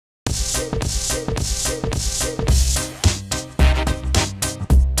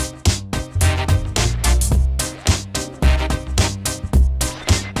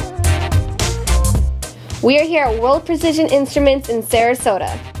We are here at World Precision Instruments in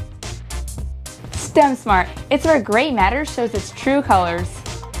Sarasota. STEMsmart. It's where gray matter shows its true colors.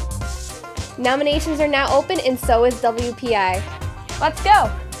 Nominations are now open and so is WPI. Let's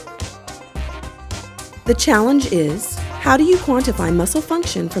go! The challenge is, how do you quantify muscle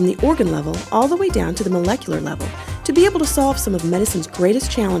function from the organ level all the way down to the molecular level to be able to solve some of medicine's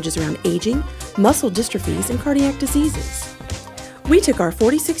greatest challenges around aging, muscle dystrophies, and cardiac diseases? We took our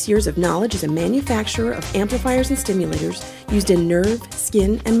 46 years of knowledge as a manufacturer of amplifiers and stimulators used in nerve,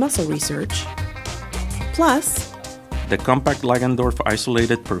 skin, and muscle research, plus the compact Lagendorf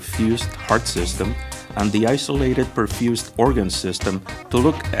isolated perfused heart system and the isolated perfused organ system to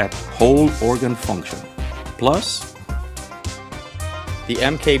look at whole organ function, plus the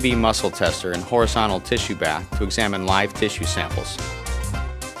MKB muscle tester and horizontal tissue bath to examine live tissue samples,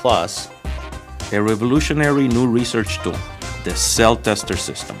 plus a revolutionary new research tool, the cell tester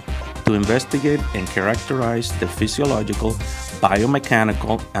system, to investigate and characterize the physiological,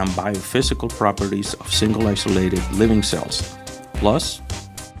 biomechanical, and biophysical properties of single isolated living cells, plus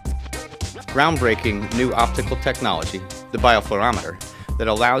groundbreaking new optical technology, the biofluorometer, that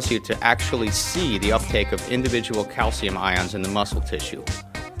allows you to actually see the uptake of individual calcium ions in the muscle tissue,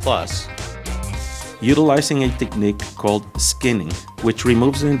 plus utilizing a technique called skinning, which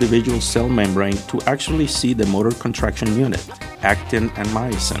removes the individual cell membrane to actually see the motor contraction unit, actin and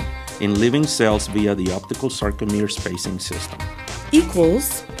myosin, in living cells via the optical sarcomere spacing system.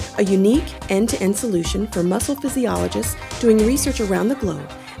 Equals a unique end-to-end solution for muscle physiologists doing research around the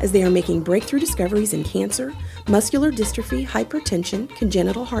globe as they are making breakthrough discoveries in cancer, muscular dystrophy, hypertension,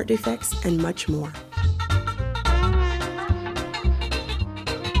 congenital heart defects, and much more.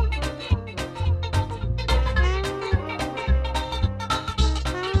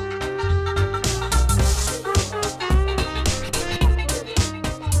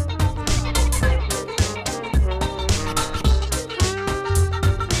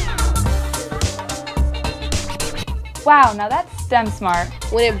 Wow, now that's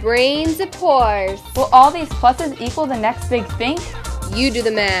STEMsmart. When it brains, it pours. Will all these pluses equal the next big thing? You do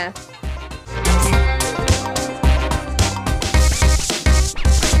the math.